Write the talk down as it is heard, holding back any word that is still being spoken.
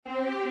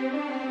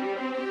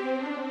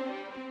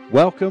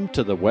Welcome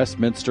to the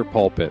Westminster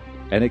Pulpit,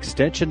 an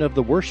extension of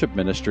the worship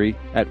ministry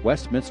at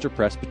Westminster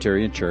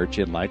Presbyterian Church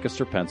in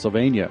Lancaster,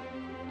 Pennsylvania.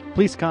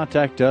 Please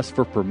contact us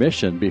for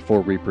permission before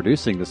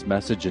reproducing this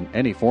message in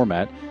any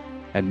format,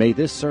 and may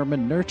this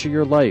sermon nurture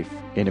your life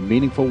in a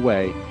meaningful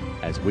way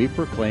as we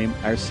proclaim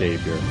our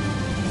Savior.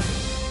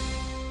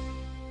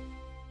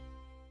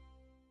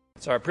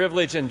 It's our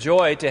privilege and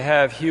joy to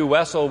have Hugh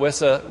Wessel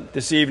with us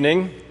this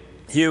evening.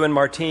 Hugh and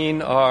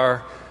Martine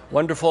are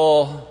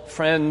wonderful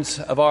friends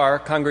of our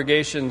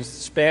congregation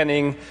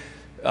spanning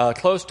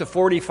close to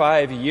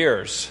 45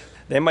 years.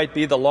 They might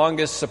be the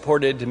longest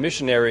supported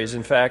missionaries,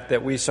 in fact,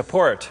 that we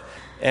support.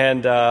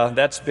 And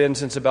that's been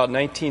since about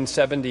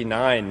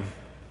 1979.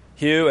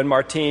 Hugh and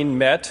Martine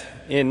met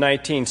in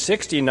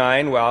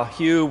 1969 while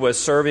Hugh was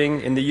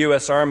serving in the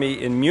U.S.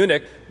 Army in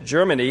Munich,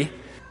 Germany.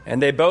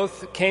 And they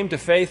both came to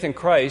faith in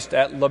Christ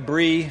at Le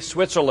Brie,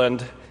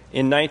 Switzerland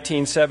in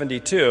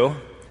 1972.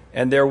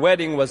 And their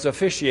wedding was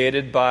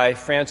officiated by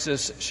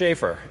Francis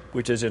Schaeffer,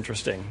 which is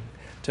interesting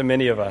to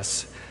many of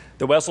us.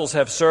 The Wessels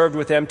have served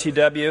with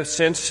MTW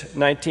since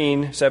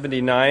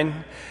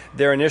 1979.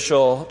 Their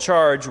initial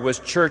charge was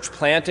church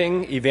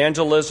planting,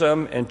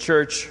 evangelism, and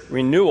church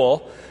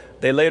renewal.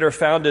 They later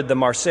founded the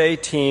Marseille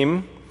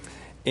team.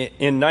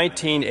 In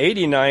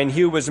 1989,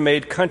 Hugh was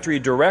made country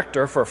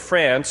director for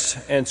France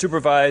and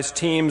supervised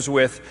teams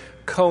with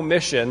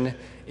co-mission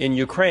in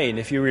Ukraine,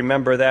 if you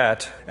remember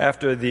that,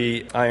 after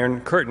the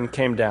Iron Curtain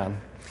came down.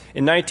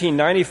 In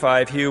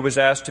 1995, Hugh was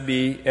asked to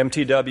be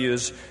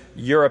MTW's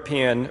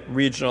European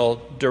Regional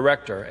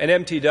Director.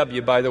 And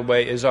MTW, by the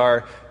way, is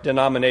our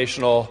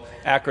denominational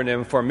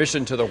acronym for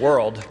Mission to the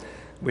World,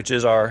 which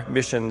is our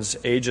missions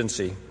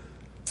agency.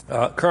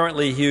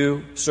 Currently,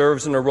 Hugh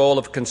serves in a role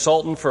of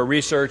consultant for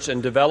research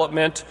and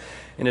development.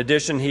 In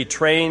addition, he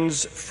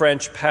trains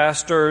French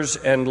pastors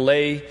and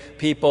lay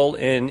people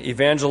in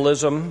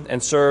evangelism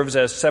and serves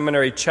as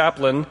seminary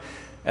chaplain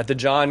at the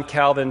John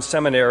Calvin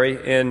Seminary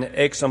in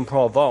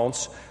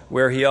Aix-en-Provence,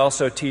 where he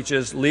also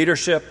teaches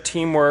leadership,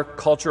 teamwork,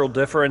 cultural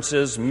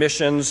differences,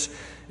 missions,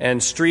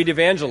 and street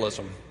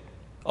evangelism,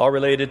 all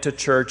related to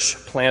church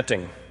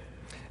planting.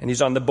 And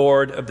he's on the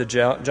board of the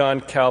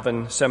John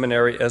Calvin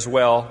Seminary as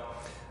well,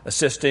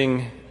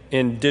 assisting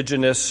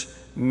indigenous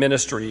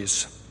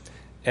ministries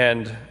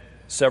and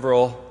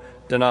several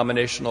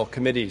denominational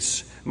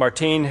committees.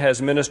 Martine has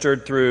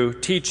ministered through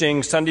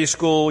teaching, Sunday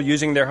school,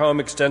 using their home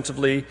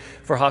extensively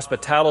for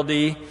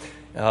hospitality,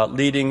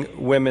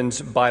 leading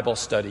women's Bible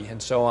study, and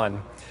so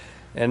on.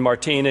 And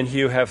Martine and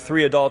Hugh have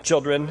 3 adult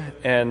children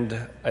and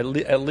at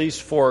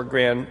least 4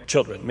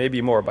 grandchildren,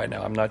 maybe more by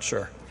now, I'm not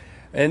sure.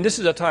 And this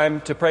is a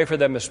time to pray for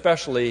them,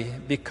 especially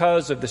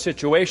because of the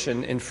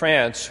situation in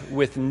France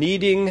with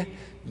needing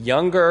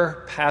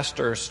younger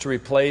pastors to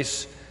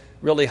replace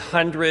really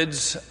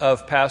hundreds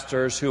of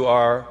pastors who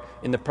are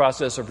in the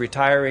process of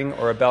retiring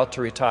or about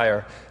to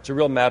retire. It's a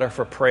real matter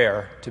for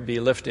prayer to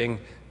be lifting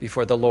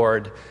before the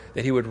Lord,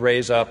 that He would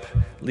raise up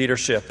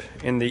leadership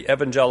in the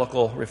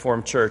Evangelical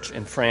Reformed Church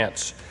in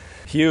France.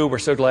 Hugh, we're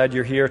so glad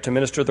you're here to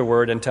minister the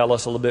word and tell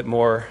us a little bit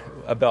more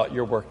about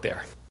your work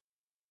there.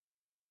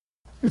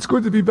 It's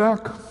good to be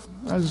back.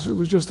 As it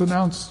was just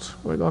announced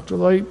by Dr.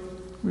 Light,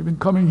 we've been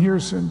coming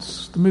here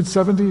since the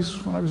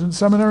mid-70s when I was in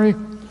seminary.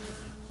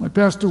 My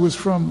pastor was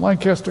from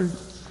Lancaster,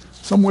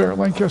 somewhere,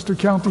 Lancaster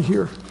County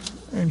here,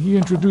 and he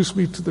introduced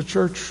me to the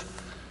church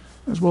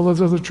as well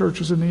as other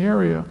churches in the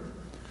area.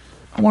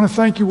 I want to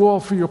thank you all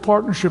for your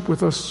partnership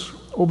with us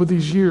over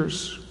these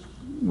years.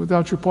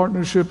 Without your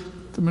partnership,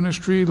 the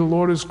ministry the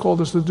Lord has called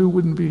us to do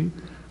wouldn't be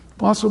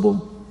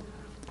possible.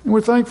 And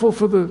we're thankful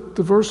for the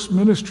diverse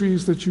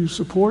ministries that you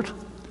support.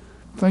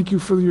 Thank you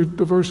for your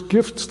diverse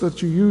gifts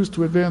that you use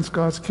to advance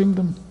God's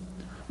kingdom.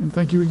 And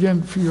thank you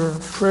again for your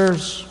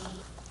prayers,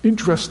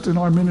 interest in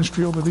our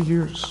ministry over the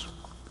years.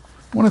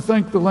 I want to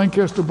thank the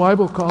Lancaster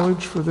Bible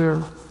College for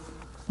their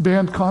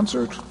band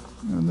concert.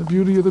 And the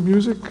beauty of the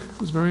music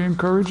was very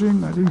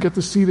encouraging. I didn't get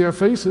to see their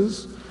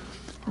faces,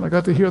 but I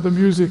got to hear the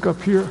music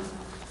up here.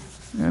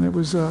 And it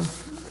was a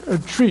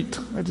treat.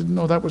 I didn't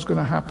know that was going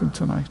to happen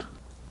tonight.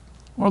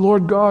 Our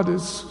Lord God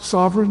is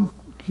sovereign.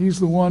 He's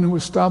the one who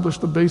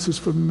established the basis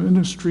for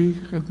ministry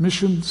and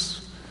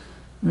missions.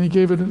 And He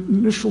gave an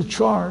initial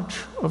charge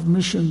of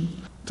mission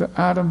to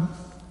Adam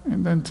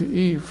and then to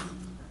Eve.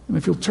 And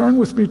if you'll turn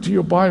with me to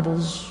your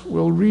Bibles,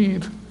 we'll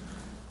read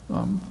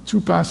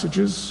 2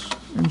 passages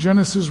in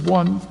Genesis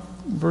 1,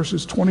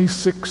 verses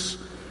 26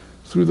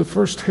 through the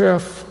first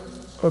half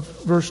of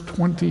verse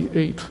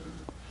 28.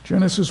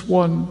 Genesis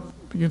 1,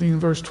 beginning in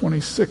verse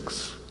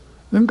 26.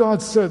 Then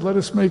God said, "Let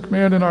us make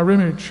man in our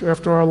image,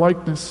 after our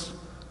likeness.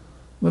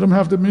 Let him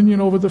have dominion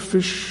over the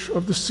fish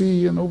of the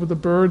sea, and over the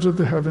birds of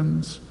the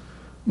heavens,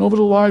 and over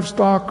the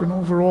livestock, and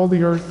over all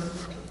the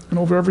earth, and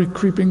over every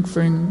creeping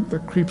thing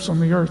that creeps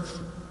on the earth."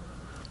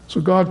 So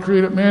God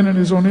created man in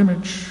His own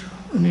image.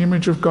 In the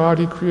image of God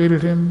He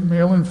created him,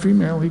 male and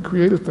female He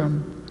created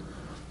them.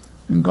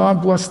 And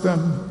God blessed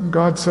them, and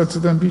God said to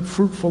them, "Be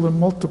fruitful and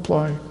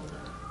multiply,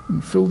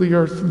 and fill the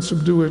earth and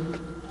subdue it,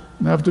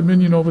 and have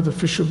dominion over the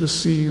fish of the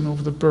sea and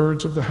over the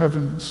birds of the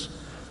heavens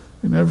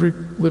and every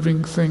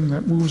living thing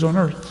that moves on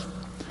earth.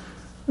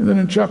 And then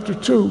in chapter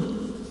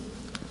 2,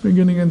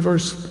 beginning in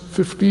verse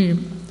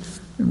 15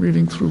 and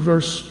reading through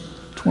verse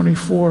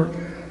 24,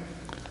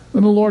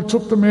 then the Lord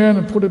took the man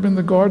and put him in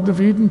the Garden of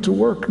Eden to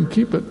work and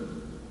keep it.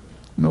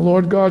 And the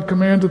Lord God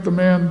commanded the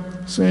man,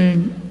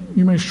 saying,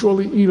 you may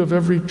surely eat of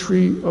every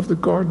tree of the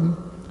garden,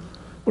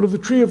 but of the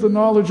tree of the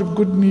knowledge of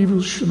good and evil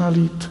you shall not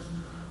eat.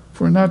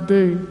 For in that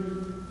day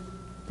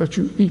that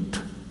you eat,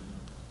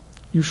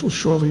 you shall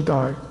surely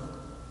die.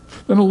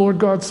 Then the Lord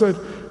God said,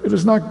 it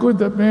is not good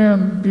that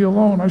man be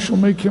alone. I shall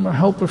make him a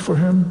helper for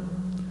him.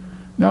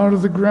 Now out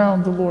of the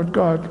ground the Lord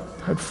God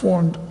had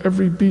formed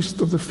every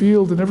beast of the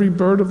field and every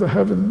bird of the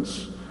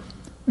heavens,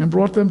 and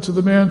brought them to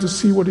the man to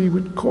see what he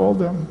would call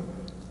them.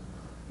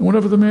 And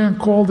whenever the man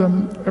called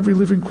them, every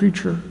living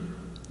creature,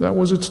 that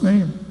was its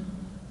name.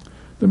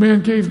 The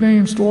man gave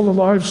names to all the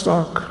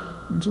livestock,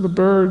 and to the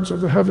birds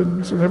of the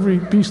heavens, and every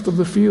beast of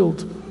the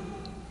field.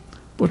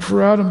 But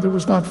for Adam there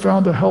was not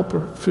found a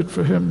helper fit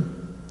for him.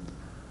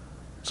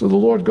 So the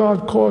Lord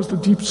God caused a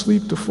deep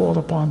sleep to fall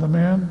upon the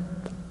man,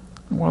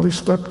 and while he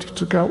slept, he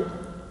took out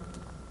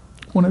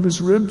one of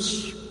his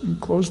ribs and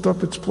closed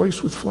up its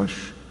place with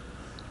flesh.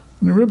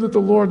 And the rib that the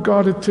Lord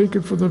God had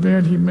taken from the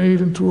man he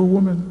made into a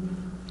woman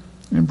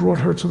and brought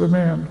her to the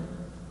man.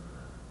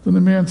 Then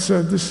the man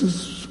said,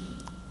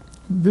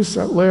 This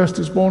at last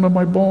is bone of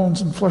my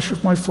bones and flesh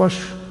of my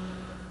flesh.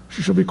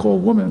 She shall be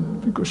called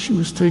woman, because she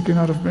was taken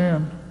out of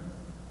man.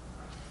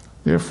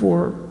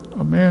 Therefore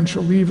a man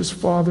shall leave his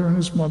father and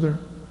his mother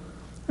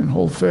and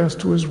hold fast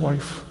to his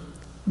wife,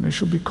 and they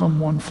shall become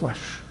one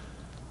flesh.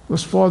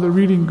 Thus far the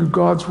reading of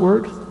God's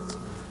word.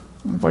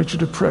 I invite you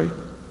to pray.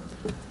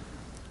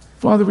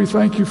 Father, we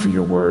thank you for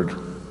your word.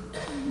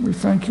 We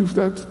thank you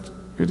that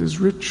it is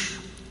rich,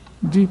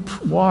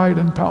 deep, wide,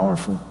 and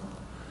powerful.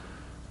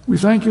 We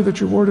thank you that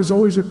your word is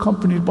always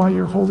accompanied by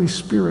your Holy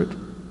Spirit,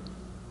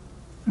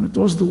 and it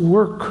does the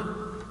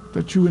work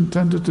that you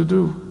intended to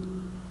do.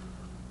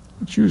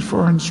 It's used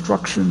for our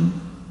instruction,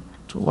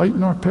 to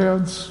lighten our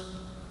paths.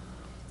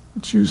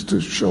 It's used to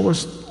show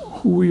us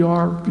who we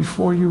are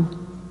before you.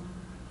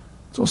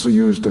 It's also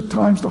used at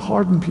times to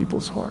harden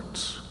people's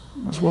hearts,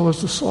 as well as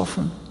to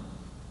soften.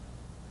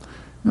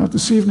 Now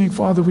this evening,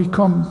 Father, we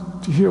come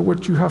to hear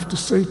what you have to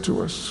say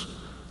to us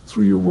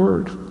through your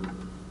word.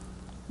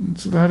 And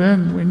to that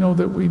end, we know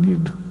that we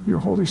need your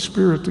Holy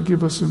Spirit to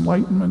give us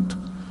enlightenment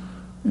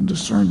and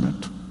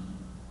discernment.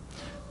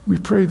 We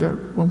pray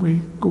that when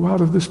we go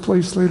out of this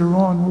place later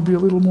on, we'll be a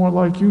little more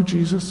like you,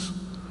 Jesus.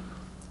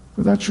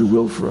 For that's your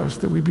will for us,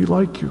 that we be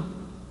like you.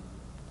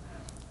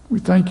 We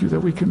thank you that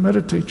we can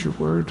meditate your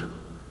word,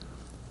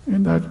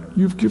 and that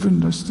you've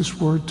given us this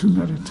word to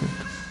meditate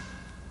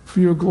for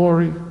your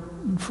glory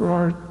and for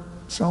our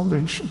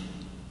salvation.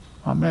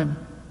 Amen.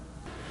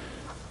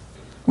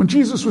 When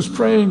Jesus was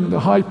praying the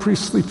high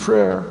priestly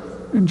prayer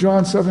in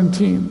John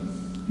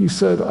 17, he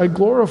said, I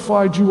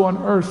glorified you on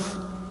earth,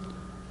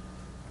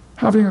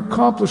 having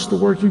accomplished the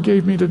work you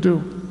gave me to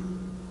do.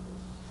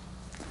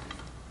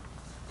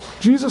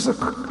 Jesus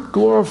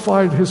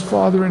glorified his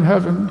Father in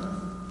heaven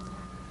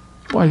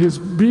by his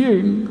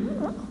being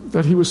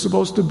that he was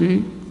supposed to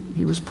be.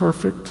 He was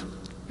perfect.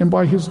 And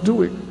by his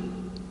doing.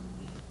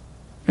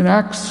 In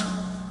Acts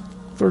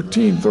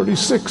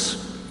 13:36,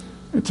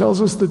 it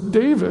tells us that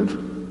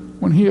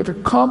David, when he had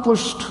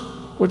accomplished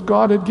what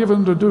God had given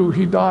him to do,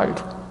 he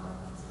died.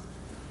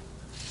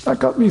 That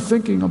got me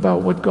thinking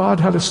about what God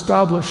had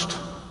established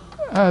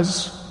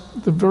as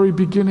the very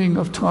beginning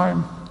of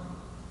time.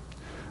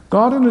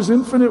 God, in his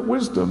infinite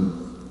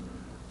wisdom,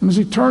 in his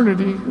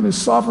eternity, in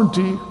his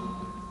sovereignty,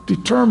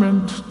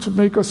 determined to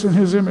make us in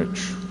his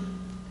image.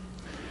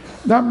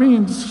 That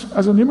means,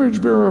 as an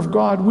image bearer of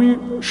God, we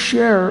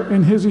share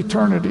in his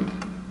eternity.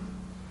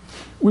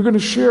 We're going to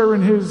share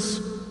in his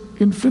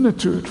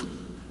infinitude.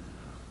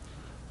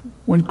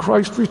 When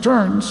Christ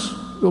returns,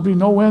 there'll be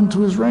no end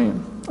to his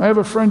reign. I have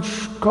a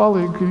French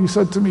colleague, and he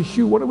said to me,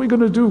 Hugh, what are we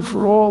going to do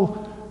for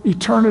all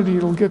eternity?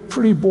 It'll get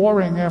pretty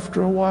boring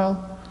after a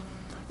while.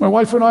 My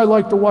wife and I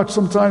like to watch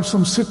sometimes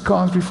some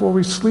sitcoms before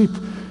we sleep.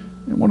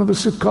 And one of the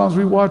sitcoms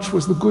we watched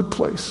was The Good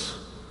Place.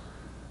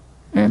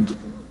 And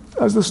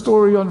as the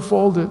story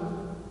unfolded,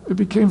 it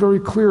became very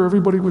clear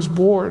everybody was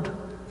bored.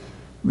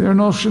 Their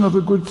notion of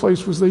the good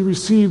place was they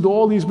received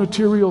all these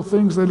material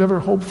things they'd ever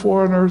hoped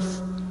for on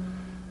earth.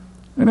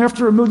 And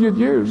after 1,000,000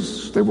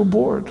 years, they were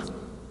bored.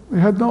 They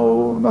had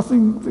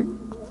nothing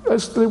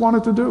else they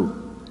wanted to do.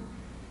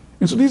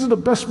 And so these are the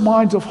best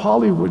minds of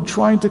Hollywood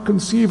trying to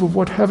conceive of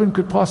what heaven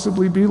could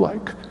possibly be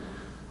like.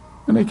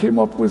 And they came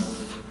up with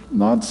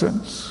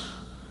nonsense.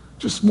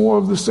 Just more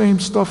of the same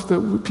stuff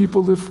that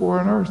people live for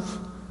on earth.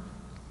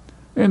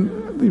 And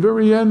at the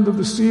very end of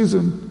the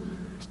season,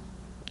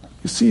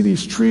 you see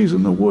these trees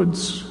in the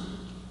woods,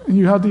 and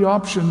you have the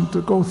option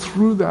to go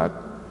through that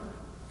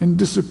and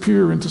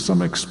disappear into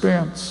some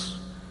expanse,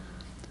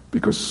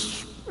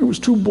 because it was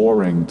too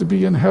boring to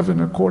be in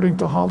heaven according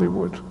to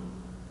Hollywood.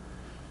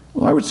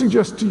 Well, I would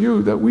suggest to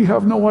you that we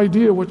have no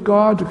idea what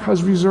God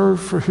has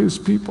reserved for his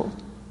people.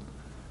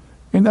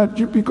 And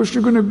that because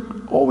you're going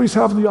to always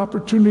have the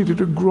opportunity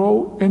to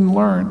grow and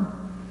learn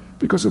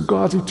because of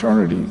God's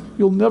eternity,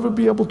 you'll never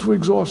be able to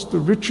exhaust the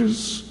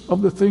riches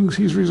of the things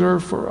he's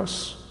reserved for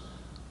us.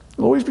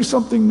 There'll always be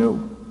something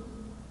new.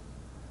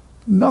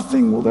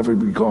 Nothing will ever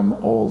become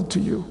old to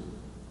you.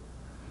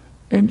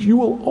 And you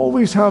will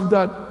always have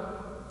that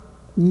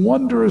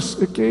wondrous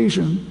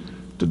occasion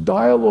to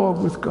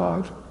dialogue with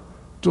God,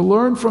 to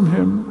learn from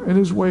him and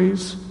his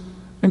ways,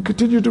 and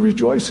continue to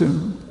rejoice in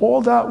him.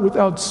 All that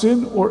without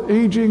sin or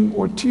aging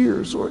or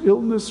tears or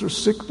illness or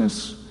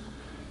sickness.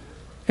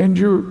 And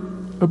your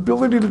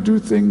ability to do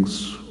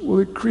things will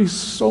increase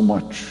so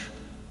much,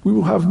 we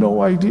will have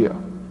no idea.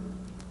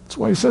 That's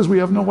why he says we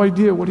have no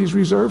idea what he's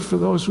reserved for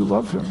those who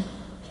love him.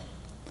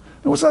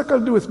 And what's that got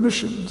to do with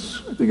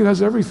missions? I think it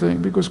has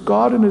everything, because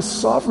God in his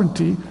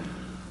sovereignty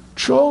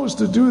chose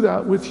to do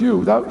that with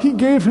you. That he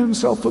gave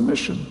himself a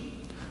mission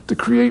to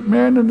create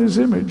man in his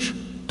image,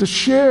 to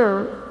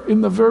share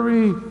in the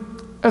very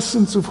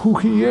essence of who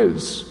he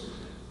is,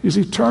 his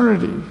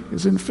eternity,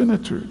 his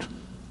infinitude.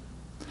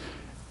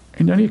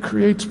 And then he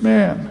creates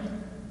man.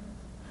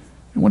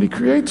 And when he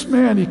creates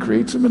man, he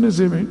creates him in his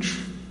image.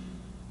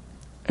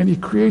 And he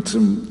creates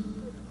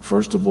him,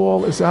 first of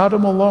all, as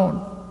Adam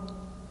alone.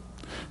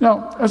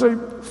 Now, as I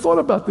thought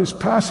about this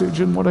passage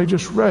and what I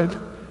just read,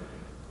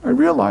 I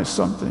realized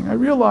something. I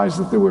realized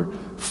that there were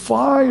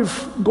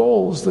 5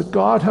 goals that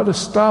God had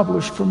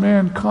established for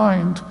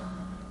mankind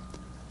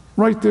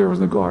right there in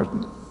the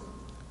garden.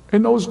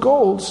 And those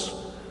goals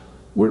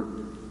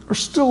are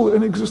still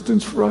in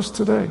existence for us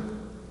today.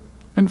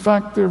 In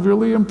fact, they're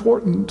really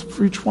important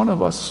for each one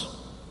of us.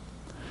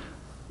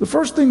 The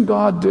first thing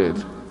God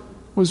did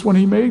was when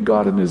he made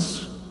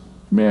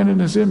man in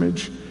his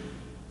image,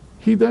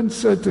 he then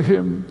said to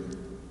him,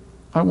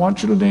 I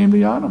want you to name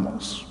the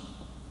animals.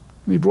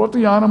 And he brought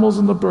the animals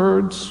and the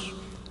birds.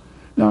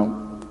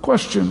 Now,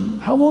 question,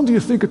 how long do you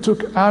think it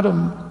took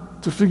Adam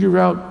to figure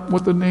out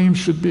what the name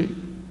should be?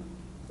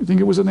 You think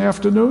it was an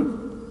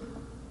afternoon?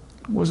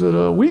 Was it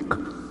a week?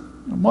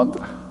 A month?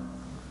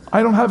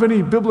 I don't have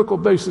any biblical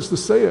basis to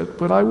say it,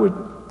 but I would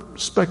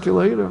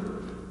speculate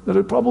that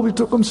it probably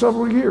took him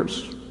several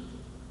years.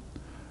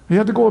 He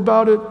had to go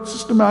about it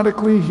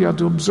systematically. He had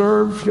to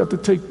observe. He had to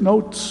take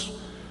notes.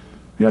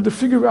 He had to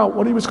figure out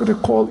what he was going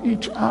to call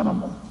each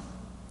animal.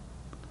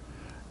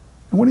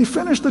 And when he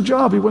finished the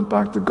job, he went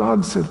back to God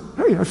and said,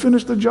 hey, I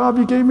finished the job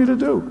you gave me to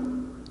do.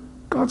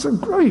 God said,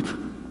 great.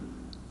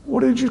 What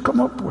did you come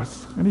up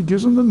with? And he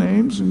gives him the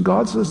names, and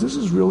God says, this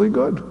is really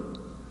good.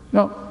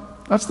 Now,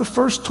 that's the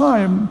first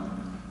time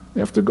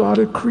after God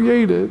had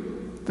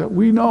created that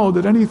we know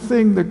that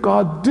anything that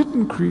God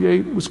didn't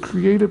create was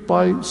created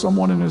by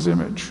someone in his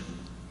image.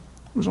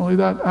 It was only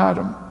that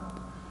Adam.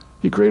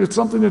 He created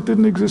something that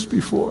didn't exist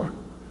before.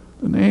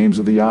 The names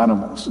of the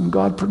animals, and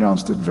God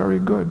pronounced it very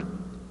good.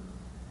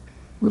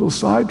 Little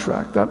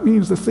sidetrack. That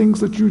means the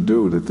things that you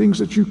do, the things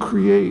that you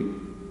create,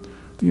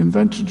 the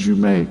inventions you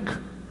make,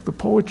 the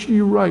poetry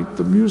you write,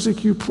 the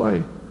music you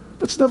play,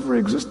 that's never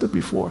existed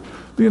before.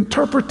 The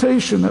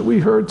interpretation that we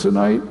heard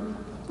tonight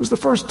was the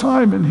first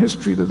time in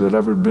history that it had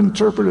ever been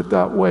interpreted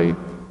that way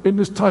in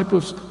this type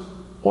of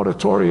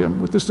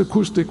auditorium, with this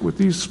acoustic, with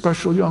these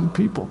special young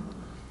people.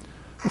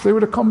 If they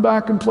were to come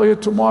back and play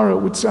it tomorrow,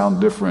 it would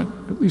sound different,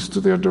 at least to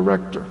their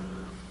director,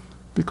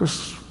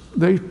 because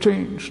they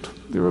changed.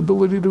 Their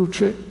ability to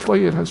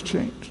play it has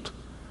changed.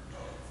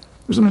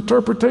 It was an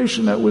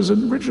interpretation that was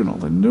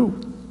original and new.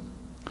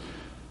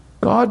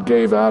 God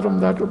gave Adam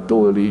that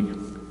ability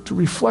to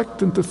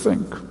reflect and to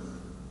think.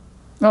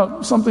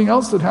 Now, something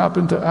else that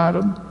happened to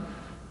Adam,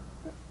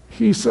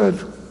 he said,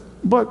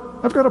 but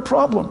I've got a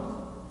problem.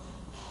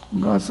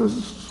 And God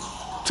says,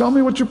 tell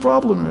me what your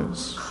problem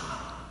is.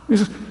 He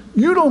says,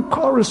 you don't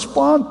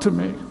correspond to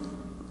me.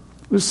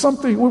 There's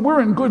something,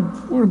 we're in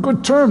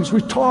good terms.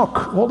 We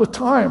talk all the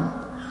time.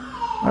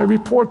 I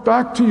report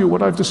back to you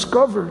what I've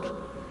discovered.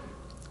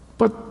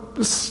 But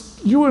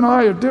you and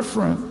I are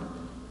different.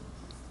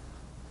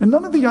 And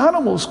none of the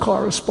animals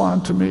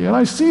correspond to me. And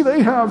I see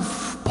they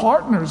have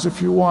partners, if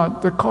you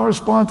want, that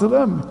correspond to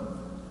them.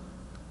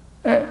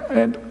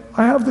 And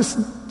I have this,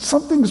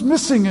 something's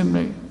missing in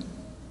me.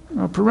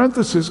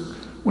 Parenthesis,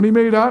 when he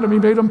made Adam, he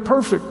made him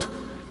perfect.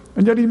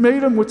 And yet he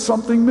made him with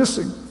something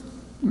missing.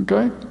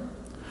 Okay?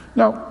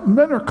 Now,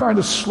 men are kind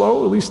of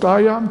slow, at least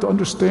I am, to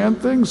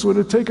understand things. So it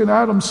had taken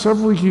Adam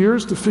several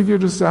years to figure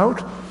this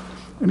out.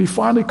 And he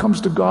finally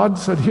comes to God and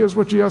said, here's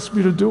what you asked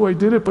me to do. I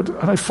did it,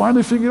 and I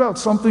finally figured out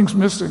something's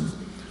missing.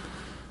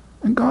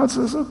 And God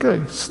says,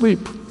 okay,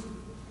 sleep.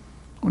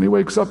 When he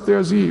wakes up,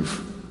 there's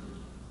Eve.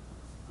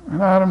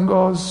 And Adam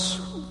goes,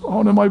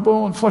 bone of my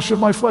bone, flesh of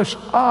my flesh.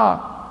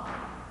 Now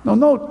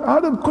note,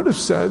 Adam could have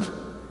said,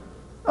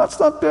 that's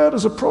not bad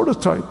as a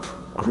prototype.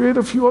 Create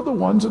a few other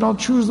ones, and I'll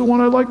choose the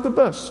one I like the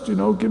best.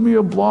 Give me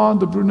a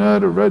blonde, a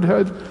brunette, a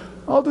redhead.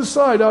 I'll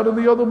decide out of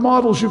the other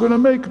models you're going to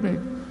make me.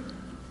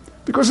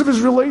 Because of his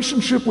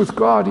relationship with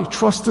God, he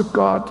trusted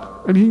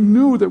God, and he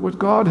knew that what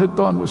God had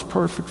done was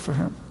perfect for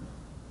him.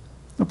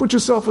 Now put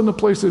yourself in the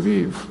place of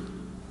Eve.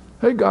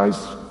 Hey guys,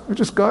 I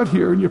just got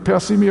here and you're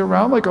passing me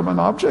around like I'm an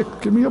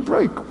object. Give me a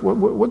break.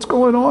 What's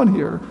going on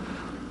here?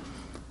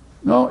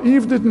 No,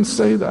 Eve didn't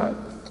say that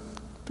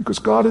because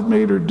God had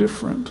made her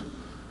different.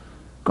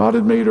 God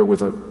had made her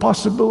with a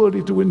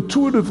possibility to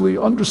intuitively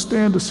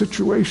understand a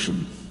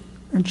situation.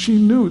 And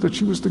she knew that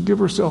she was to give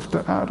herself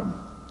to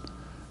Adam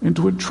and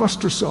to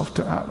entrust herself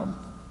to Adam.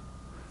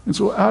 And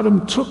so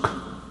Adam took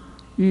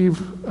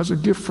Eve as a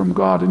gift from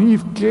God, and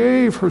Eve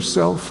gave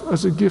herself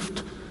as a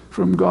gift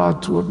from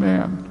God to a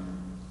man.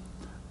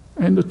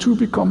 And the two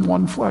become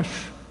one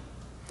flesh.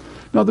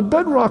 Now, the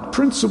bedrock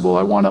principle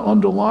I want to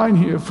underline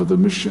here for the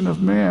mission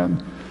of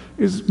man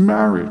is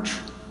marriage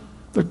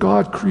that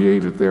God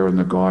created there in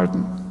the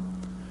garden.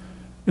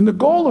 And the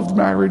goal of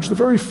marriage, the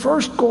very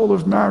first goal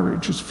of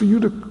marriage, is for you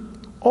to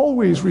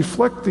always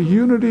reflect the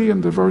unity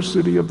and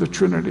diversity of the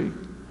Trinity.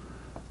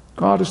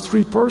 God is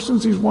three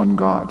persons, He's one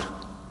God.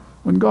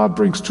 When God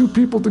brings two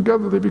people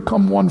together, they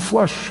become one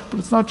flesh. But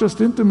it's not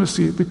just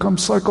intimacy, it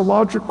becomes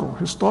psychological,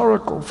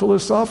 historical,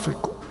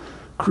 philosophical,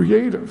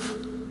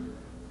 creative.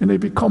 And they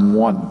become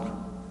one.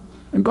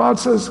 And God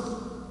says,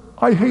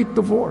 I hate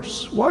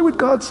divorce. Why would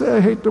God say I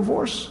hate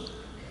divorce?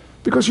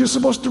 Because you're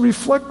supposed to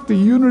reflect the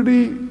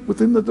unity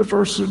within the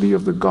diversity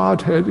of the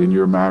Godhead in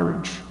your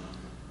marriage.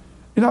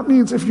 And that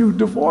means if you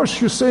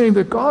divorce, you're saying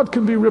that God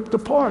can be ripped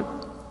apart.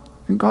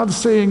 And God is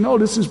saying, no,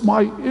 this is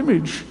my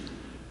image.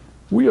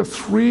 We are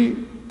three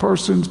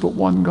persons but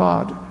one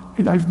God.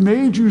 And I've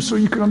made you so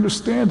you can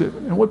understand it.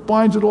 And what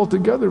binds it all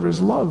together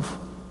is love.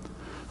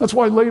 That's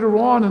why later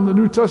on in the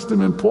New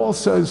Testament, Paul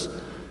says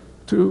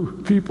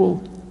to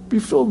people, be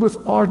filled with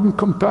ardent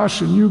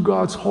compassion, you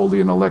God's holy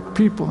and elect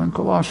people, in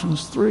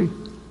Colossians 3.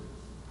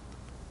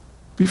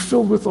 Be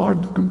filled with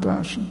ardent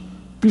compassion.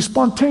 Be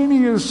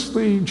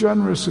spontaneously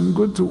generous and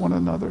good to one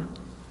another.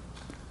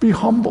 Be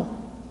humble.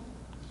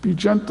 Be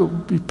gentle.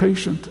 Be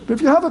patient.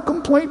 If you have a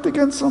complaint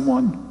against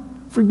someone,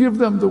 forgive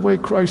them the way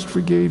Christ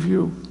forgave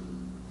you.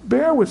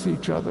 Bear with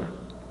each other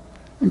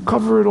and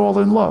cover it all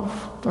in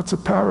love. That's a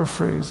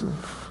paraphrase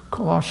of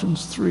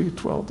Colossians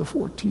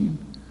 3:12-14.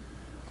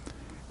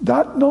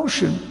 That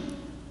notion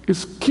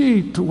is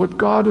key to what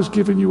God has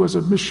given you as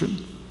a mission.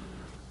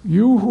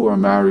 You who are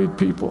married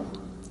people,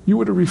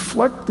 you are to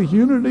reflect the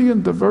unity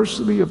and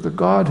diversity of the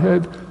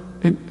Godhead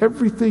in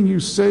everything you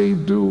say,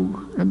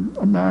 do, and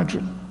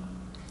imagine.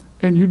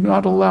 And you're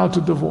not allowed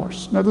to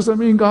divorce. Now, does that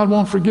mean God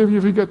won't forgive you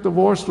if you get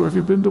divorced or if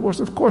you've been divorced?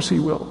 Of course He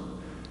will.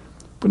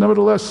 But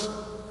nevertheless,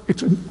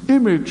 it's an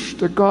image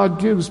that God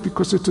gives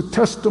because it's a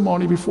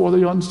testimony before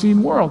the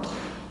unseen world.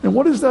 And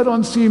what is that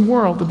unseen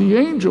world? The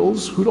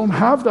angels, who don't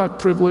have that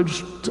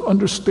privilege to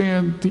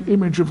understand the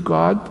image of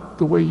God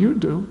the way you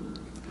do.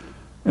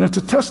 And it's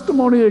a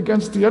testimony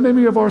against the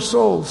enemy of our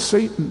souls,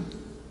 Satan.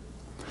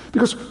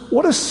 Because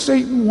what does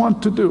Satan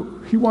want to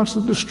do? He wants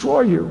to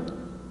destroy you.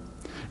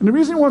 And the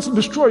reason he wants to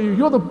destroy you,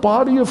 you're the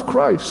body of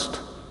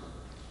Christ.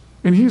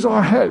 And He's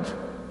our head.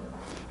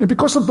 And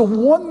because of the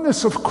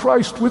oneness of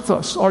Christ with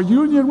us, our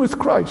union with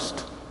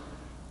Christ,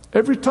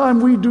 every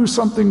time we do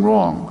something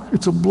wrong,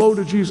 it's a blow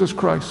to Jesus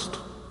Christ.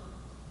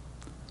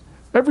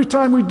 Every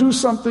time we do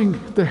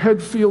something, the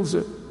head feels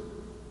it.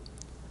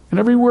 And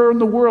everywhere in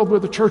the world where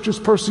the church is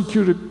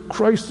persecuted,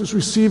 Christ is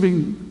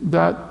receiving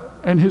that,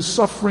 and His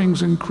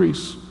sufferings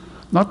increase.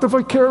 Not the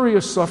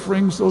vicarious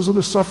sufferings, those are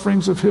the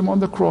sufferings of Him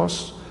on the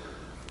cross,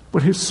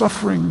 but His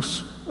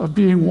sufferings of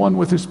being one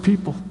with His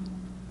people.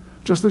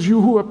 Just as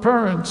you who are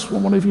parents,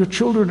 when one of your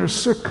children are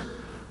sick,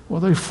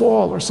 or they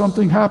fall, or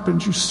something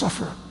happens, you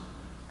suffer.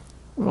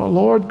 With our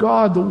Lord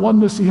God, the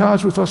oneness He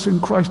has with us in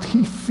Christ,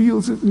 He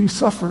feels it and He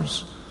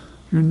suffers.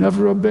 You're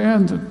never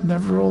abandoned,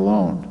 never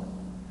alone.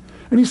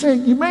 And He's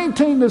saying, you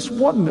maintain this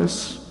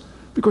oneness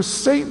because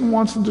Satan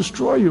wants to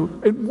destroy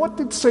you. And what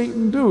did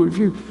Satan do?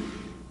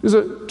 There's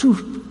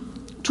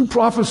two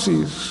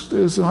prophecies.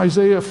 There's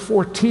Isaiah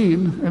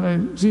 14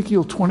 and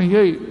Ezekiel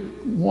 28.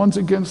 One's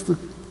against the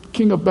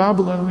king of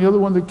Babylon and the other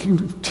one the king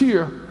of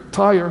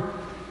Tyre.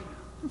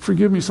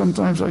 Forgive me,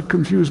 sometimes I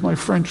confuse my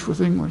French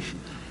with English.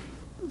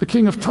 The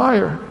king of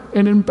Tyre.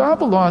 And in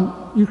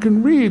Babylon, you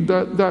can read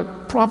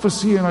that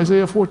prophecy in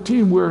Isaiah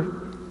 14 where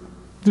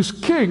this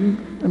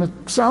king, and it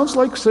sounds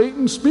like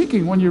Satan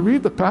speaking when you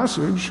read the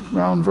passage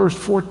around verse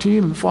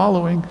 14 and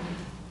following,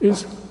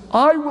 is,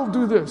 I will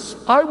do this,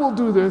 I will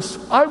do this,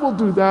 I will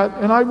do that,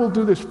 and I will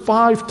do this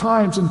 5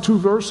 times in 2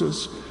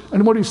 verses.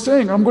 And what he's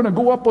saying, I'm going to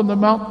go up on the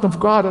mountain of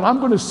God and I'm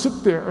going to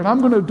sit there and I'm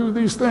going to do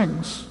these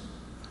things.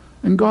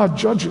 And God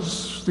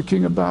judges the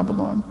king of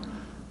Babylon.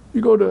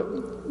 You go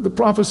to the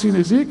prophecy in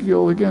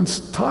Ezekiel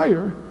against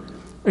Tyre,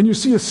 and you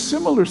see a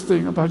similar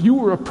thing about you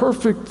were a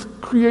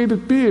perfect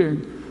created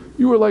being.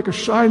 You were like a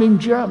shining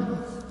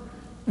gem,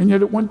 and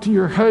yet it went to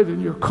your head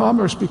and your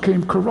commerce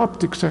became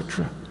corrupt,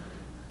 etc.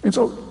 And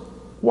so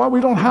while we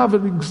don't have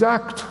an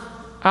exact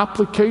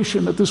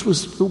application that this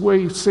was the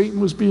way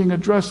Satan was being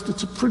addressed,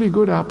 it's a pretty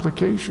good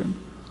application.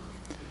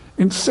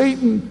 And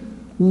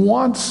Satan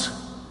wants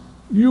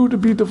you to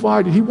be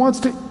divided. He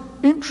wants to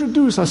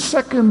introduce a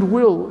second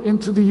will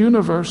into the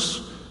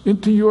universe,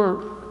 into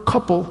your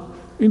couple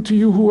into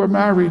you who are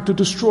married to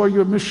destroy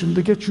your mission,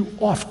 to get you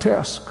off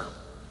task.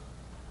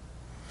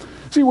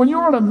 See, when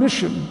you're on a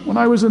mission, when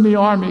I was in the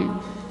Army,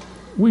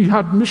 we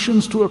had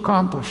missions to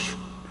accomplish.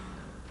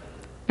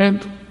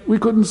 And we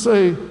couldn't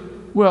say,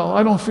 well,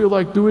 I don't feel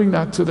like doing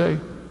that today.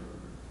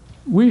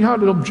 We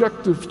had an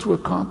objective to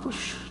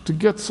accomplish, to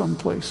get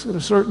someplace at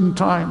a certain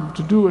time,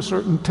 to do a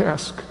certain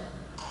task.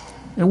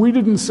 And we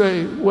didn't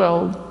say,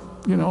 well,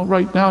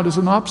 right now there's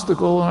an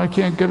obstacle and I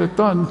can't get it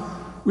done.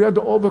 We had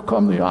to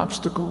overcome the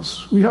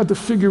obstacles. We had to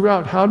figure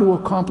out how to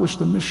accomplish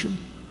the mission.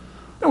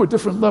 There were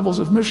different levels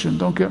of mission,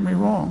 don't get me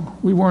wrong.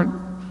 We weren't,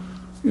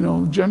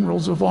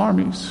 generals of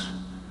armies.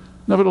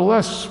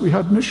 Nevertheless, we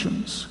had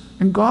missions.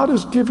 And God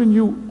has given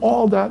you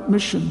all that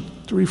mission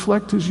to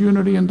reflect His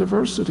unity and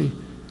diversity.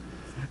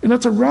 And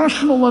that's a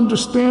rational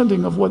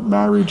understanding of what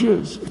marriage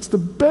is. It's the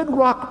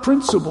bedrock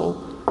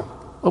principle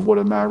of what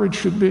a marriage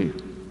should be.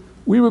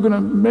 We were going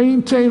to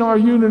maintain our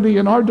unity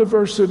and our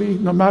diversity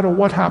no matter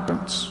what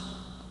happens.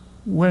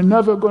 We're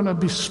never going to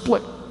be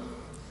split,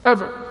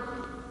 ever.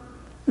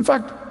 In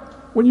fact,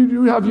 when you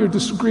do have your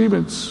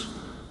disagreements,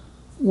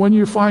 when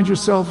you find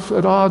yourself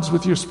at odds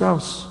with your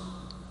spouse,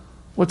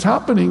 what's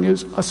happening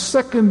is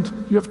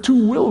you have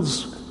two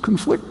wills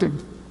conflicting.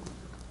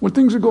 When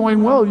things are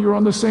going well, you're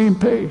on the same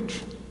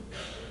page.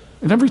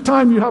 And every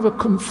time you have a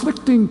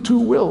conflicting two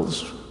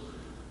wills,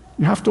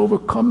 you have to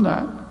overcome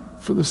that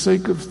for the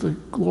sake of the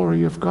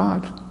glory of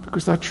God,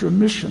 because that's your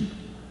mission.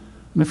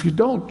 And if you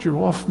don't, you're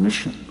off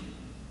mission.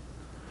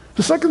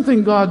 The second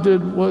thing God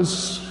did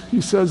was, He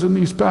says in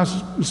this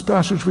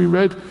passage we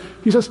read,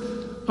 He says,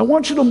 I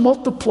want you to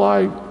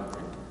multiply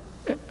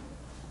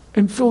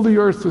and fill the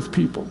earth with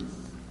people.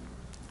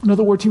 In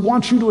other words, He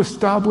wants you to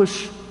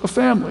establish a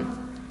family.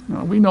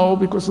 Now, we know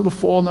because of the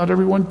fall, not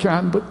everyone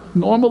can, but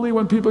normally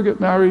when people get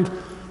married,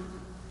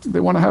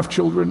 they want to have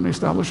children and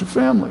establish a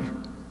family.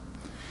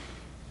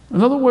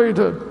 Another way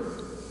to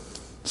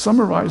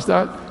summarize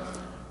that,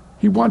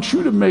 He wants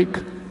you to make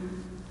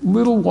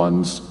little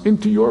ones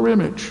into your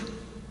image.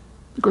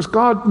 Because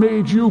God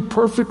made you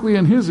perfectly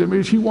in His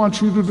image, He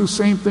wants you to do the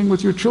same thing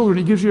with your children.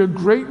 He gives you a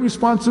great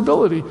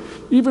responsibility.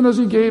 Even as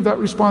He gave that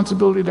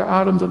responsibility to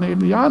Adam to name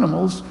the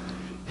animals,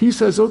 He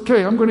says,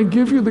 okay, I'm going to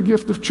give you the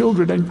gift of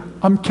children, and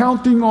I'm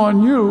counting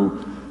on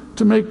you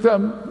to make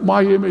them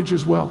my image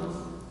as well.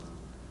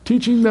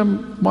 Teaching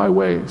them my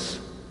ways.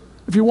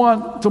 If you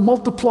want to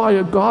multiply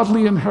a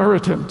godly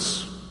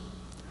inheritance.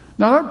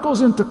 Now that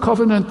goes into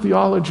covenant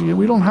theology, and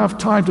we don't have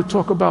time to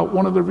talk about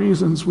one of the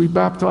reasons we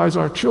baptize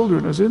our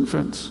children as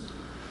infants,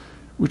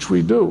 which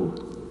we do.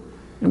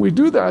 And we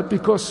do that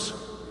because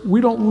we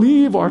don't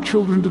leave our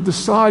children to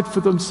decide for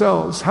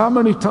themselves. How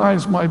many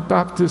times my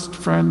Baptist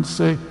friends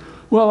say,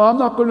 well, I'm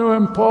not going to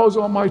impose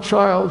on my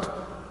child.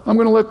 I'm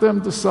going to let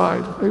them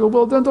decide. I go,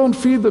 well, then don't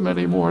feed them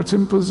anymore. It's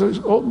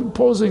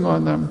imposing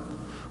on them.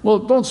 Well,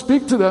 don't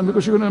speak to them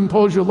because you're going to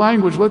impose your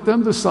language. Let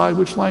them decide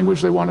which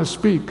language they want to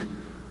speak.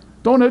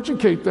 Don't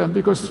educate them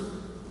because,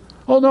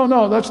 oh,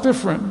 no, that's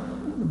different.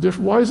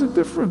 Why is it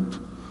different?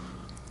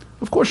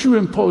 Of course you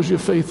impose your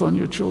faith on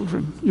your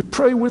children. You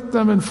pray with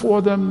them and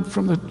for them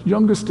from the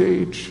youngest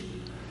age.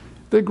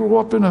 They grow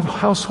up in a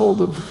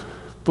household of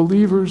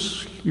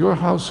believers, your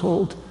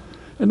household,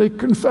 and they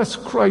confess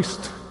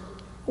Christ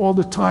all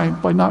the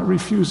time by not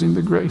refusing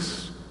the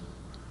grace.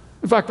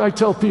 In fact, I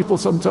tell people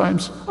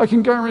sometimes, I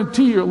can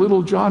guarantee your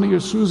little Johnny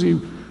or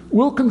Susie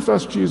will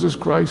confess Jesus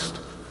Christ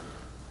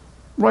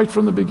right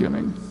from the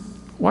beginning.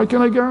 Why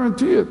can I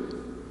guarantee it?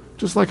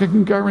 Just like I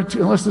can guarantee,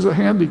 unless there's a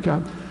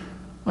handicap,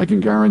 I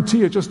can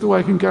guarantee it just the way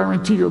I can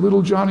guarantee your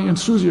little Johnny and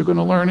Susie are going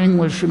to learn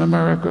English in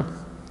America.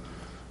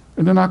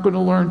 And they're not going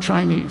to learn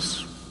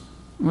Chinese,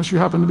 unless you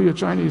happen to be a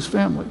Chinese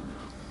family.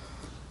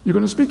 You're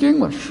going to speak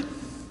English.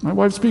 My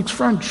wife speaks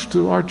French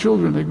to our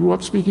children. They grew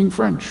up speaking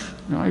French.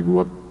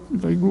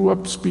 They grew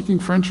up speaking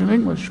French and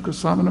English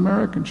because I'm an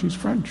American, she's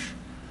French.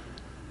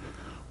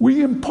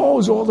 We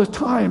impose all the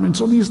time, and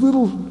so these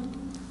little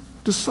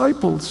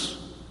disciples,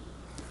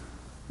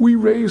 we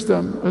raise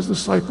them as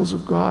disciples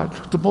of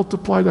God to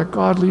multiply that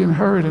godly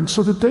inheritance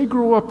so that they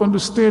grow up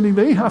understanding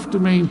they have to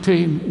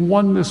maintain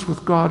oneness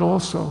with God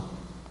also.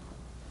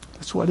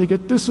 That's why they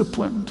get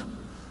disciplined.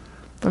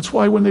 That's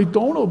why when they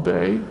don't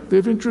obey,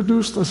 they've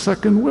introduced a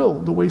second will,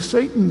 the way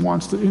Satan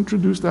wants to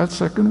introduce that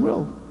second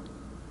will.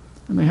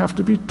 And they have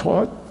to be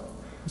taught,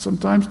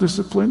 sometimes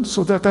disciplined,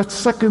 so that that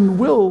second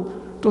will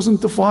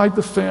doesn't divide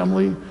the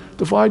family,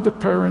 divide the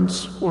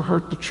parents, or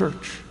hurt the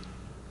church.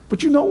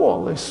 But you know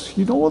all this.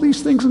 You know all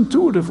these things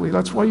intuitively.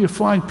 That's why you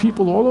find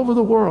people all over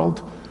the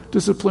world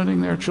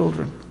disciplining their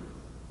children.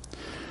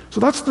 So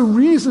that's the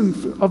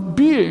reason of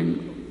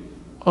being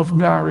of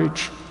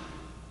marriage.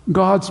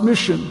 God's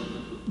mission,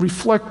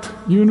 reflect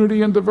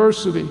unity and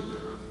diversity.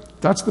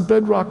 That's the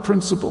bedrock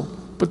principle.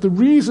 But the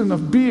reason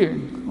of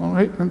being, all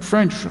right, in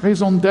French,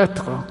 raison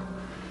d'être,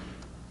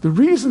 the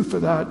reason for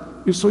that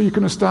is so you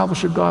can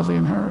establish a godly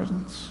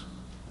inheritance.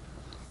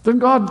 Then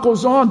God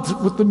goes on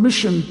with the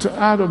mission to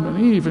Adam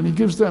and Eve, and He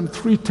gives them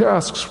 3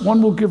 tasks.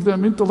 One will give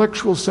them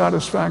intellectual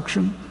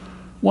satisfaction.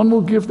 One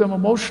will give them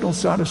emotional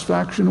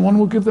satisfaction. One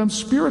will give them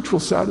spiritual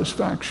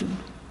satisfaction.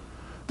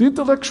 The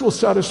intellectual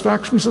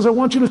satisfaction, he says, I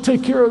want you to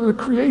take care of the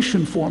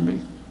creation for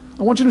me.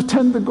 I want you to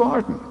tend the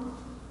garden.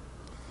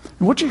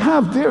 And what you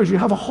have there is you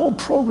have a whole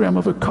program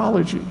of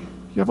ecology.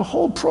 You have a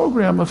whole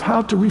program of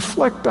how to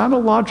reflect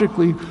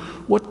analogically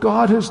what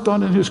God has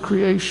done in his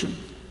creation.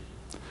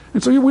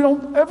 And so we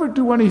don't ever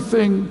do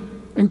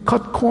anything and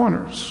cut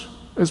corners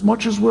as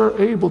much as we're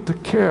able to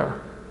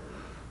care.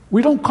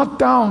 We don't cut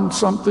down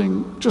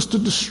something just to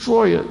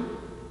destroy it.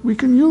 We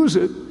can use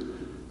it,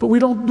 but we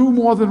don't do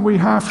more than we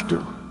have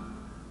to.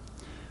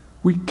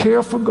 We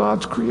care for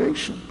God's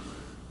creation.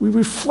 We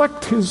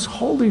reflect his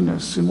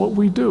holiness in what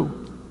we do.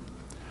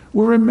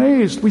 We're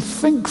amazed. We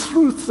think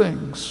through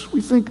things.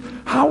 We think,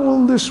 how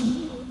will this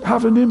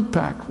have an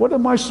impact? What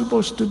am I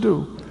supposed to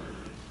do?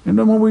 And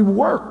then when we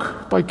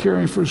work by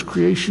caring for his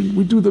creation,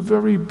 we do the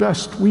very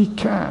best we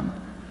can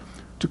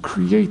to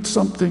create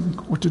something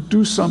or to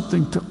do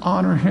something to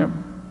honor him.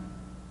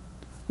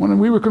 When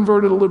we were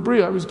converted to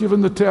L'Abri, I was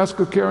given the task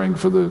of caring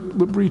for the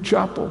L'Abri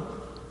Chapel.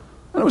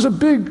 And it was a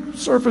big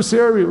surface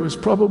area. It was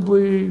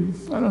probably,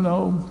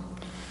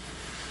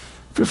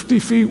 50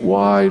 feet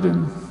wide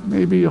and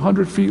maybe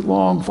 100 feet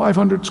long,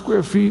 500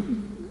 square feet.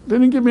 They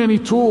didn't give me any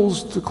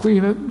tools to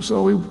clean it,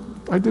 so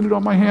I did it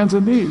on my hands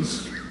and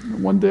knees.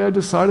 And one day I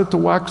decided to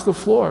wax the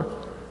floor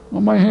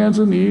on my hands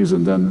and knees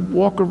and then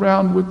walk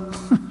around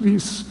with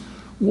these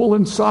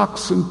woolen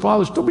socks and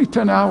polish. It took me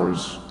 10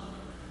 hours.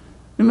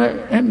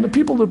 And the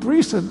people at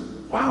L'Abri said,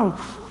 wow,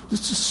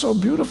 this is so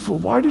beautiful.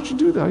 Why did you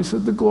do that? I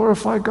said, to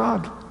glorify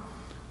God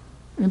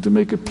and to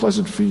make it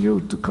pleasant for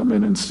you to come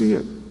in and see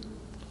it.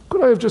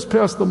 Could I have just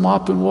passed the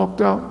mop and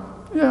walked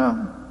out?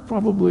 Yeah,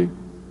 probably.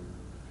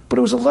 But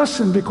it was a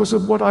lesson because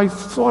of what I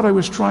thought I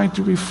was trying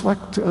to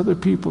reflect to other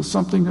people,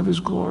 something of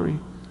his glory.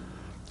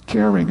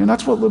 Caring. And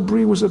that's what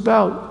L'Abri was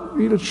about.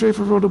 Edith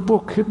Schaefer wrote a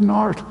book, Hidden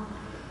Art.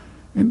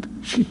 And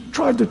she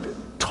tried to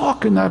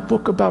talk in that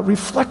book about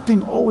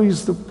reflecting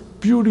always the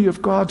beauty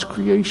of God's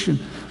creation,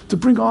 to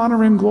bring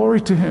honor and glory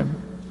to him.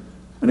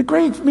 And it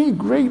gave me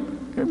great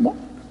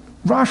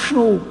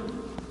rational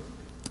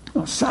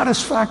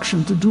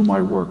satisfaction to do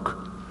my work.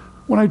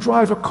 When I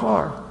drive a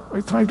car, I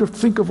try to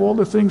think of all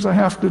the things I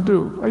have to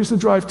do. I used to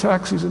drive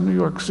taxis in New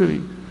York City.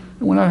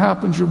 And when that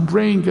happens, your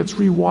brain gets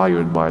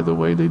rewired, by the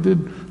way. They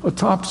did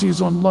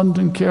autopsies on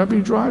London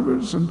cabbie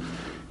drivers. And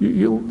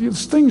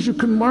it's things you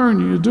can learn,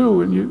 you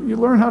do. And you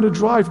learn how to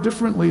drive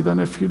differently than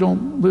if you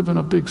don't live in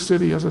a big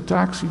city as a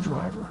taxi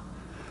driver.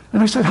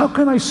 And I said, how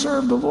can I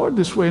serve the Lord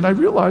this way? And I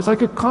realized I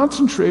could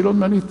concentrate on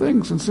many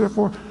things. And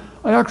therefore,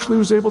 I actually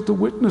was able to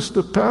witness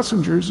to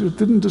passengers. It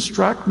didn't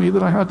distract me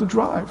that I had to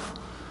drive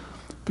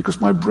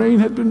because my brain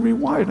had been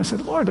rewired. I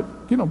said, Lord,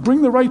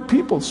 bring the right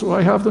people so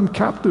I have them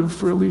captive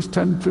for at least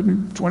 10,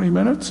 15, 20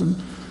 minutes and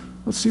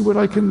let's see what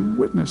I can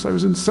witness. I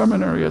was in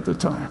seminary at the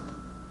time.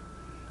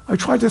 I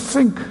tried to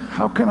think,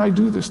 how can I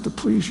do this to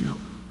please you?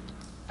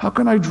 How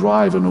can I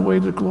drive in a way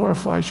that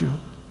glorifies you?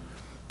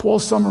 Paul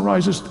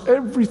summarizes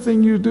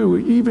everything you do,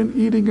 even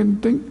eating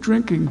and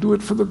drinking, do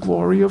it for the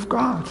glory of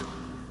God.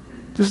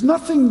 There's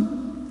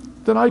nothing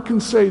that I can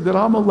say that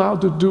I'm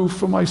allowed to do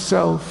for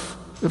myself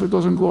if it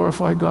doesn't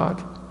glorify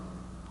God.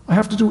 I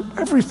have to do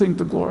everything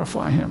to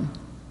glorify him.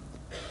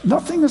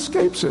 Nothing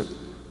escapes it.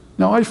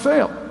 Now I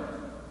fail.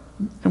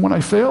 And when I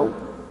fail,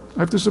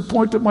 I've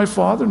disappointed my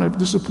Father and I've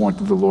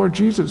disappointed the Lord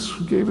Jesus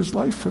who gave his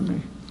life for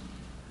me.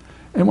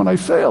 And when I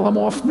fail, I'm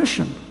off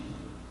mission.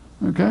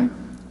 Okay?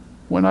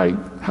 When I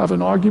have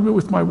an argument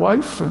with my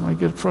wife and I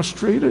get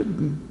frustrated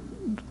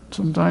and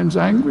sometimes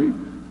angry,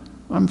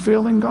 I'm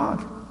failing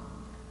God.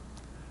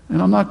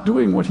 And I'm not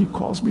doing what he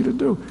calls me to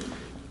do.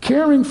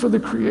 Caring for the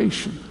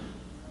creation,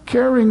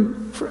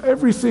 caring for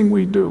everything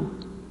we do.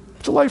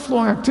 It's a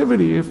lifelong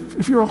activity.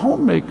 If you're a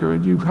homemaker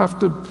and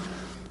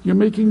you're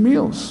making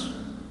meals,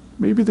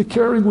 maybe the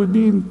caring would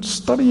mean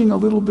studying a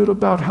little bit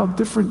about how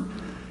different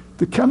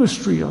the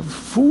chemistry of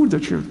food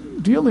that you're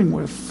dealing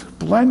with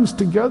blends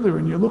together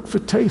and you look for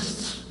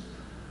tastes.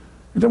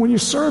 And then when you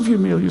serve your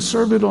meal, you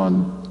serve it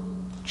on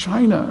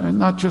china and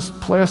not just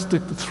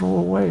plastic to throw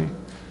away.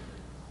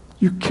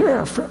 You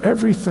care for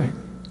everything.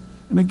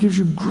 And it gives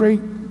you great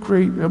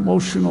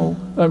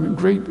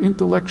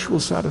intellectual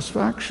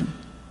satisfaction.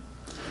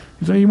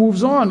 And then he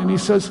moves on and he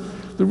says,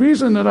 the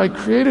reason that I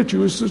created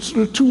you is so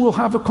the two will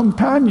have a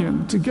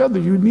companion together.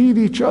 You need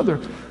each other.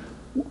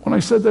 When I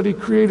said that he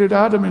created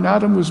Adam and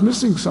Adam was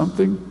missing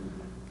something,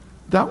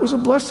 that was a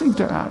blessing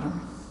to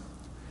Adam.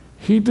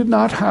 He did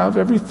not have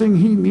everything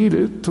he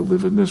needed to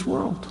live in this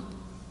world.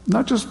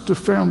 Not just to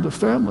found a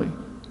family.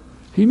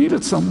 He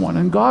needed someone,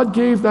 and God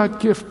gave that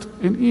gift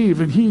in Eve,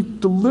 and he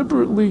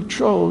deliberately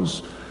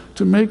chose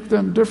to make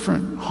them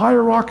different,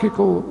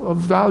 hierarchical of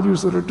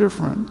values that are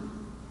different.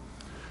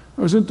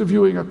 I was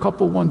interviewing a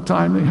couple one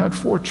time. They had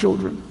 4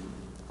 children.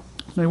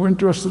 They were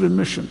interested in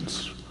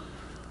missions.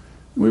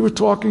 We were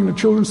talking, the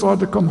children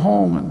started to come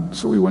home, and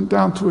so we went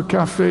down to a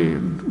cafe,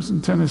 and it was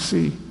in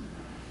Tennessee.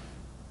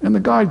 And the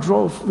guy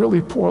drove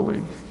really poorly.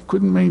 He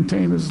couldn't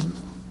maintain his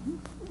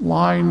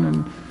line,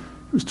 and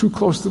He was too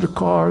close to the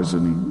cars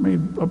and he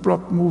made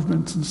abrupt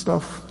movements and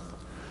stuff.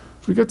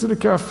 So we get to the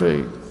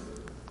cafe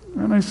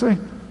and I say,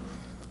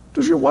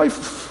 does your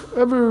wife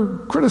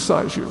ever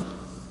criticize you? He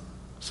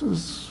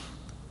says,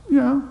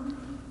 yeah.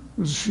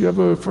 Does she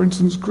ever, for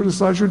instance,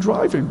 criticize your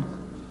driving?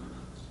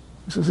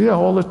 He says, yeah,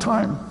 all the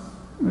time.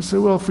 And I say,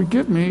 well,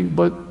 forgive me,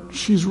 but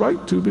she's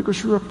right to,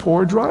 because you're a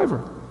poor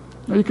driver.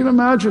 Now you can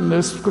imagine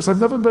this, because I've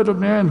never met a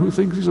man who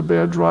thinks he's a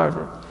bad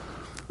driver.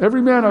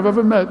 Every man I've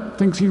ever met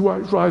thinks he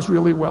drives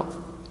really well.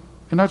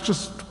 And that's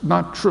just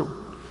not true.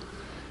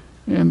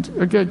 And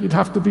again, you'd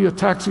have to be a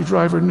taxi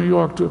driver in New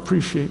York to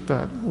appreciate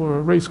that, or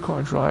a race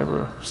car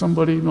driver,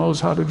 somebody who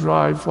knows how to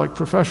drive like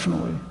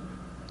professionally.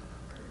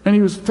 And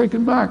he was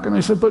taken back, and I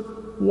said,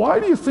 but why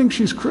do you think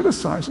she's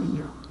criticizing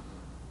you?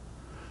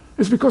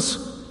 It's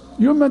because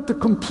you're meant to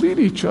complete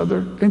each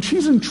other, and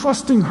she's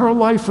entrusting her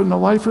life and the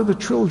life of the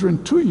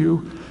children to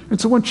you. And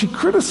so when she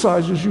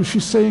criticizes you,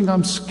 she's saying,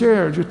 I'm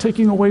scared. You're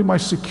taking away my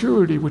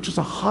security, which is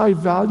a high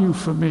value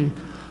for me.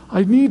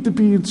 I need to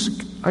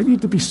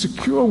be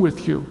secure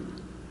with you.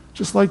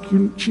 Just like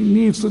she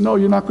needs to know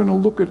you're not going to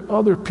look at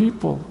other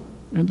people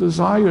and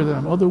desire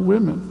them, other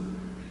women.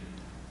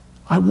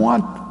 I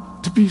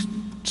want to be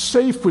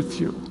safe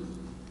with you.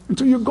 And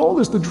so your goal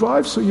is to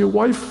drive so your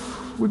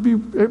wife would be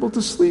able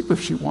to sleep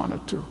if she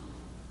wanted to.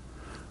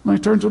 And I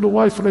turned to the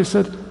wife and I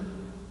said,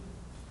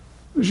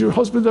 does your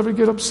husband ever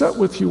get upset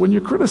with you when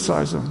you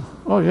criticize him?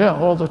 Oh yeah,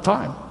 all the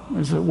time.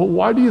 I said, well,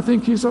 why do you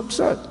think he's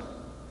upset?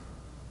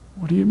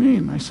 What do you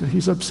mean? I said,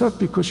 he's upset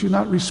because you're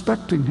not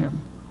respecting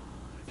him.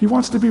 He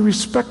wants to be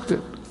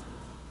respected.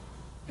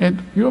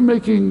 And you're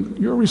making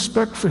your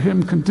respect for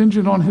him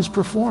contingent on his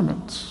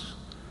performance.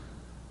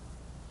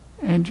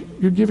 And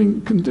you're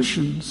giving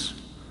conditions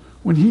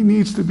when he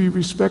needs to be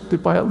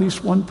respected by at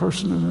least one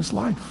person in his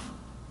life.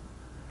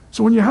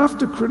 So when you have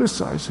to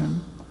criticize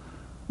him,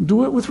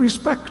 do it with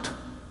respect.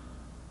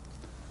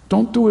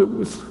 Don't do it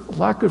with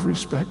lack of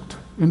respect,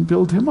 and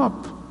build him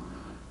up.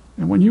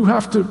 And when you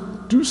have to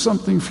do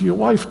something for your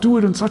wife, do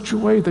it in such a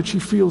way that she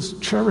feels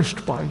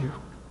cherished by you.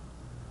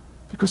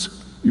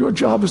 Because your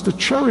job is to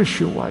cherish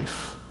your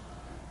wife,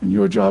 and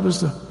your job is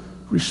to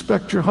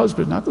respect your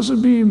husband. That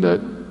doesn't mean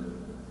that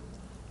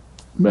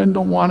men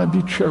don't want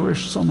to be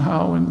cherished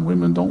somehow and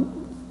women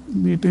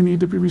they need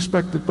to be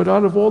respected. But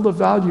out of all the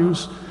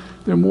values,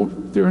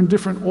 they're in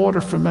different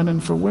order for men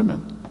and for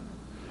women.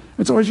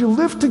 And so as you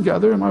live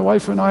together, and my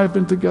wife and I have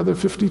been together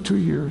 52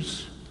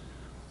 years,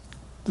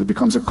 there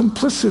becomes a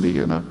complicity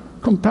and a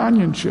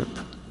companionship.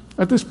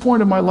 At this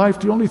point in my life,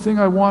 the only thing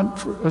I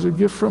want as a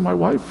gift from my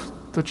wife,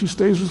 that she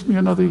stays with me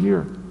another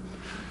year.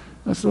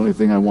 That's the only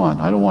thing I want.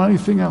 I don't want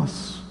anything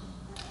else.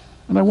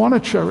 And I want to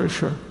cherish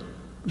her.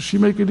 Does she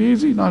make it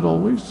easy? Not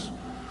always.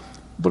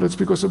 But it's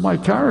because of my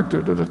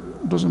character that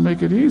it doesn't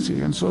make it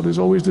easy. And so there's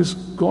always this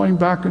going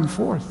back and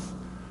forth.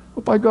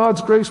 But by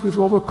God's grace, we've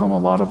overcome a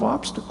lot of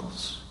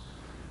obstacles.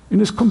 And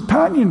this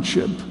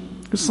companionship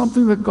is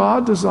something that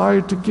God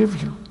desired to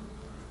give you.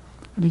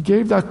 And He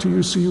gave that to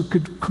you so you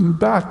could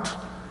combat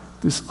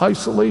this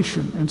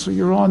isolation. And so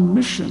you're on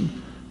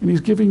mission. And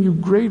He's giving you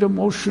great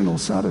emotional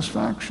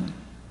satisfaction.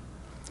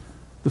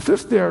 The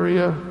fifth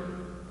area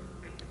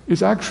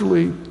is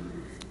actually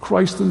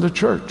Christ in the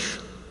church.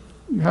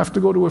 You have to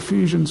go to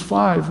Ephesians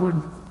 5, where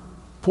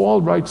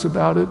Paul writes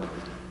about it,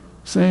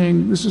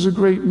 saying this is a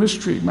great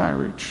mystery,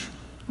 marriage.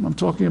 And I'm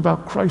talking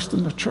about Christ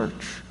in the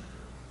church.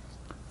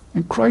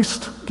 And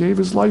Christ gave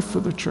His life for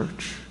the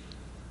church.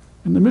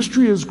 And the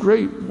mystery is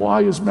great.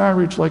 Why is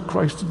marriage like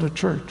Christ in the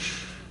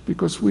church?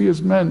 Because we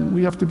as men,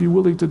 we have to be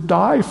willing to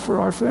die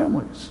for our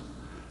families.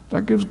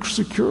 That gives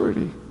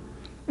security.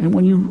 And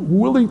when you're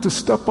willing to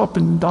step up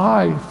and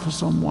die for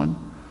someone,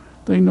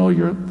 they know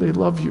they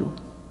love you.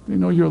 They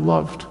know you're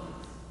loved.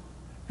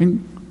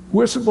 And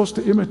we're supposed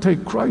to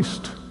imitate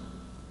Christ.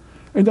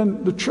 And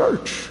then the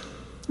church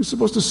is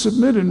supposed to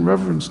submit in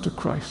reverence to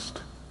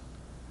Christ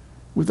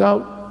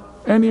without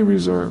any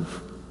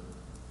reserve.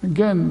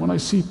 Again, when I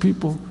see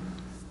people,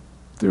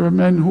 there are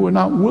men who are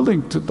not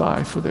willing to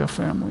die for their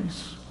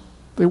families.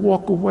 They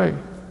walk away.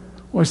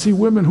 Or I see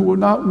women who are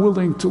not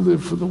willing to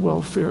live for the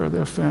welfare of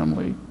their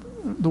family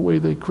the way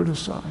they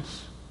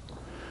criticize.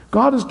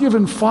 God has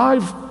given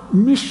 5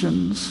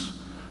 missions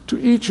to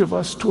each of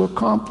us to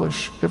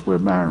accomplish if we're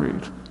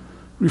married.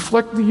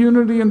 Reflect the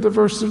unity and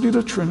diversity of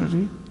the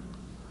Trinity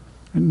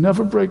and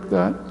never break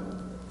that.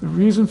 The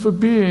reason for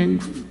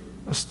being,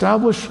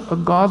 establish a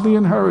godly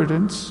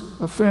inheritance,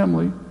 a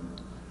family.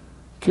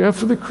 Care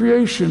for the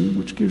creation,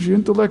 which gives you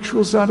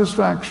intellectual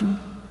satisfaction.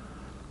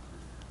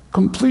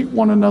 Complete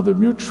one another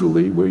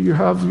mutually, where you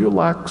have your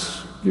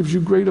lacks, gives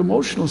you great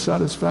emotional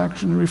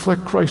satisfaction, and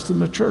reflect Christ in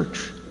the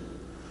church.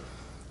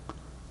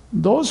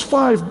 Those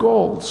 5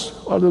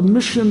 goals are the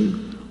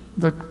mission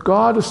that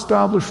God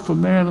established for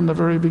man in the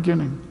very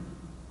beginning.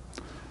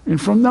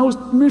 And from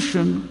that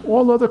mission,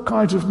 all other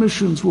kinds of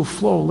missions will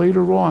flow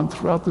later on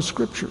throughout the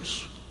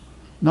scriptures.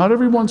 Not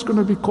everyone's going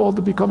to be called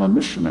to become a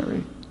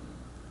missionary,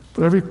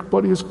 but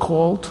everybody is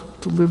called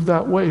to live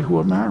that way who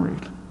are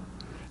married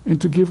and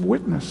to give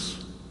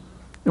witness.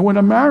 And when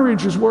a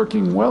marriage is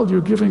working well,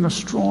 you're giving a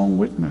strong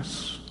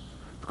witness,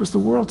 because the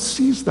world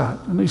sees that,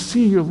 and they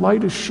see your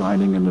light is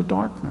shining in the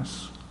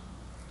darkness.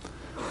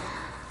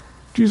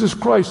 Jesus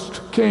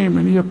Christ came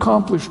and he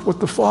accomplished what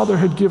the Father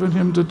had given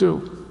him to do.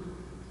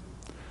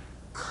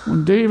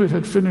 When David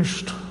had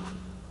finished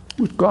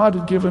what God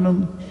had given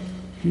him,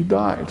 he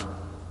died.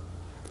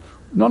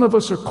 None of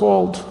us are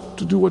called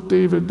to do what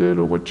David did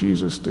or what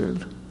Jesus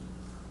did,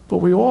 but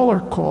we all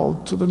are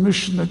called to the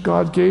mission that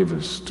God gave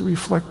us to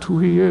reflect who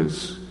he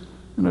is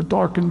in a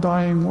dark and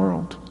dying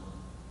world.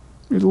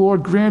 May the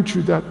Lord grant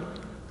you that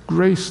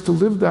grace to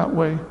live that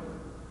way.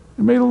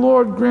 And may the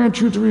Lord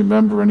grant you to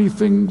remember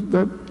anything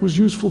that was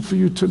useful for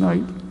you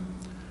tonight,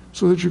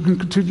 so that you can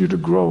continue to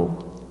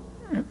grow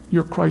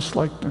your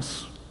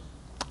Christ-likeness.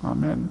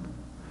 Amen.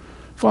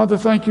 Father,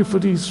 thank you for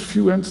these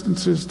few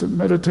instances to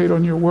meditate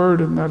on your word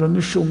and that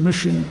initial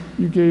mission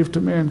you gave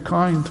to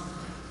mankind.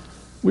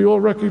 We all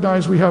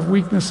recognize we have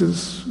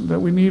weaknesses, that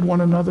we need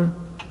one another.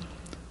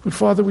 But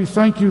Father, we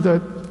thank you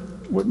that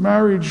what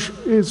marriage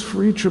is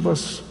for each of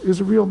us is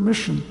a real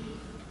mission.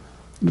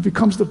 And it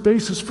becomes the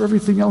basis for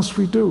everything else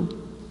we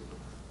do.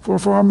 For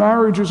if our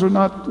marriages are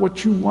not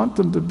what you want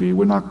them to be,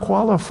 we're not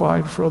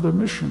qualified for other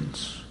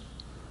missions.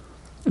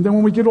 And then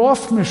when we get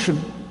off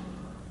mission,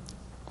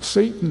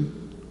 Satan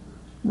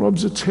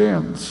rubs its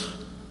hands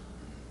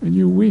and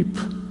you weep.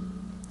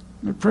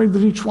 And I pray that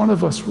each one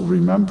of us will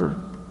remember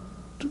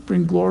to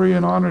bring glory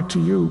and honor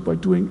to you by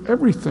doing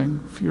everything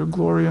for your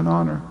glory and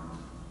honor.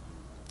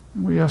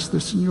 And we ask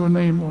this in your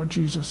name, Lord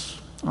Jesus.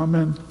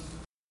 Amen.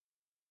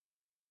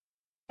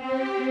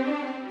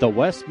 The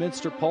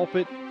Westminster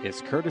Pulpit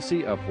is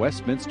courtesy of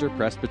Westminster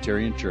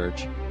Presbyterian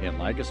Church in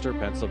Lancaster,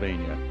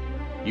 Pennsylvania.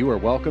 You are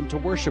welcome to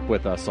worship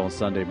with us on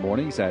Sunday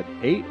mornings at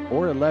 8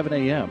 or 11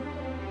 a.m.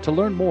 To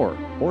learn more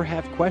or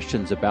have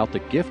questions about the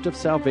gift of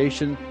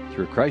salvation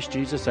through Christ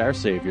Jesus our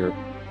Savior,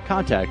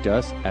 contact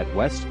us at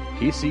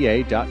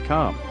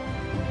westpca.com.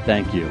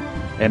 Thank you,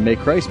 and may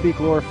Christ be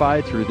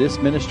glorified through this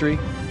ministry,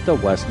 the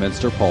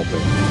Westminster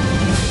Pulpit.